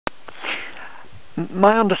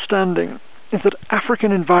my understanding is that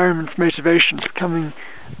African environment's motivation for coming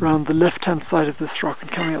around the left-hand side of this rock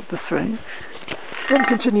and coming up this way, from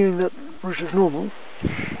continuing that route as normal,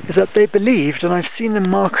 is that they believed, and I've seen them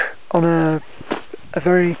mark on a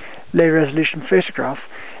very low-resolution photograph,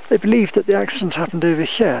 they believed that the accident happened over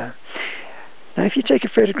here. Now, if you take a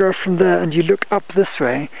photograph from there and you look up this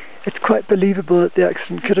way, it's quite believable that the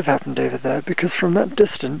accident could have happened over there, because from that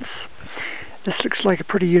distance, this looks like a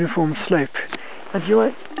pretty uniform slope. And you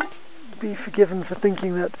might be forgiven for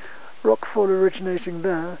thinking that rockfall originating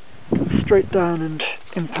there comes straight down and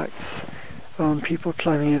impacts on people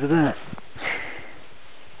climbing over there.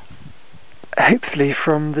 Hopefully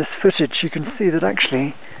from this footage you can see that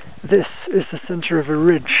actually this is the centre of a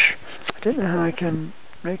ridge. I don't know how I can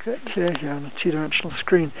make that clear here on a two-dimensional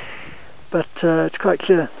screen, but it's quite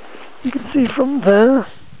clear. You can see from there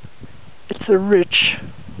it's a ridge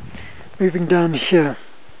moving down here.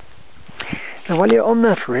 Now while you're on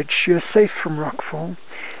that ridge you're safe from rockfall,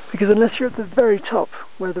 because unless you're at the very top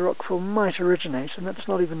where the rockfall might originate, and that's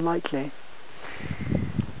not even likely,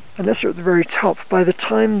 unless you're at the very top, by the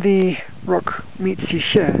time the rock meets you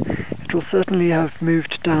here, it will certainly have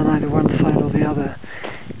moved down either one side or the other.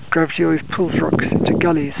 Gravity always pulls rocks into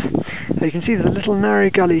gullies. Now you can see there's a little narrow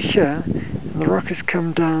gully here, and the rock has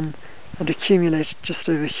come down and accumulated just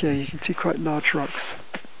over here. You can see quite large rocks.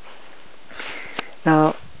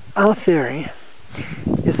 Now, our theory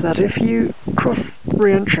is that if you cross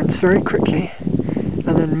re-entrance very quickly,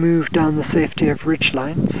 and then move down the safety of ridge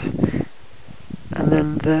lines, and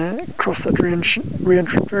then there, cross that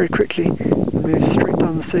re-entrant very quickly, and move straight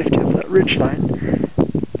down the safety of that ridge line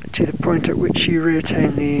to the point at which you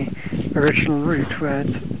reattain the original route where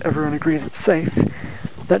everyone agrees it's safe,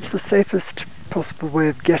 that's the safest possible way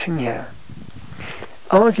of getting here.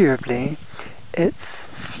 Arguably, it's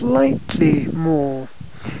slightly more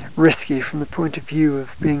risky from the point of view of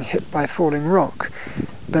being hit by falling rock,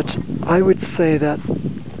 but I would say that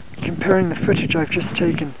comparing the footage I've just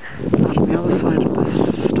taken out on the other side of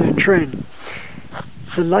this stone train,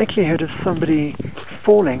 the likelihood of somebody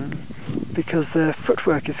falling because their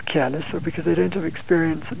footwork is careless or because they don't have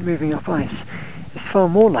experience at moving up ice is far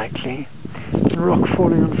more likely than rock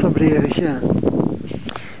falling on somebody over here.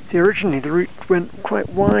 See, originally the route went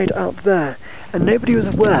quite wide out there, and nobody was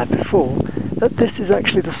aware before that this is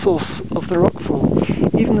actually the source of the rockfall.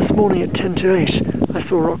 Even this morning at 10 to 8 I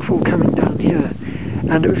saw rockfall coming down here,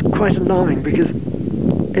 and it was quite alarming because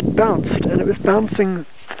it bounced, and it was bouncing,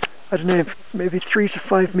 I don't know, maybe 3 to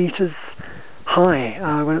 5 meters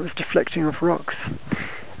high when it was deflecting off rocks.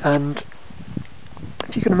 And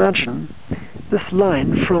if you can imagine, this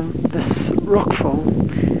line from this rockfall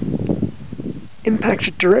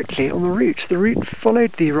impacted directly on the route. The route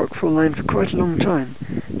followed the rockfall line for quite a long time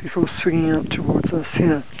before swinging out towards us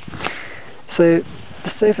here. So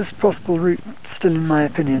the safest possible route, still in my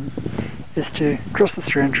opinion, is to cross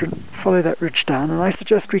this re-entrant, follow that ridge down, and I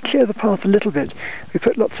suggest we clear the path a little bit. We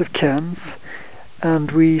put lots of cairns,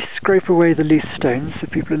 and we scrape away the loose stones so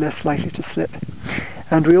people are less likely to slip.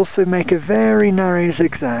 And we also make a very narrow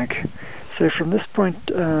zigzag. So from this point,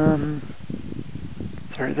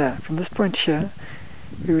 from this point here,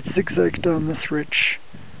 we would zigzag down this ridge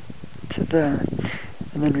to there,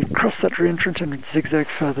 and then we'd cross that re-entrant and we'd zigzag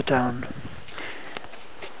further down.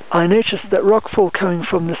 I noticed that rockfall coming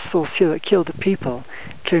from this source here that killed the people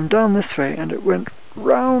came down this way, and it went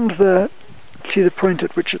round there to the point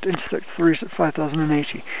at which it intersects the route at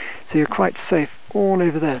 5080. So you're quite safe all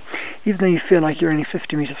over there. Even though you feel like you're only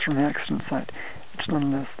 50 meters from the accident site, it's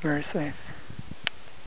nonetheless very safe.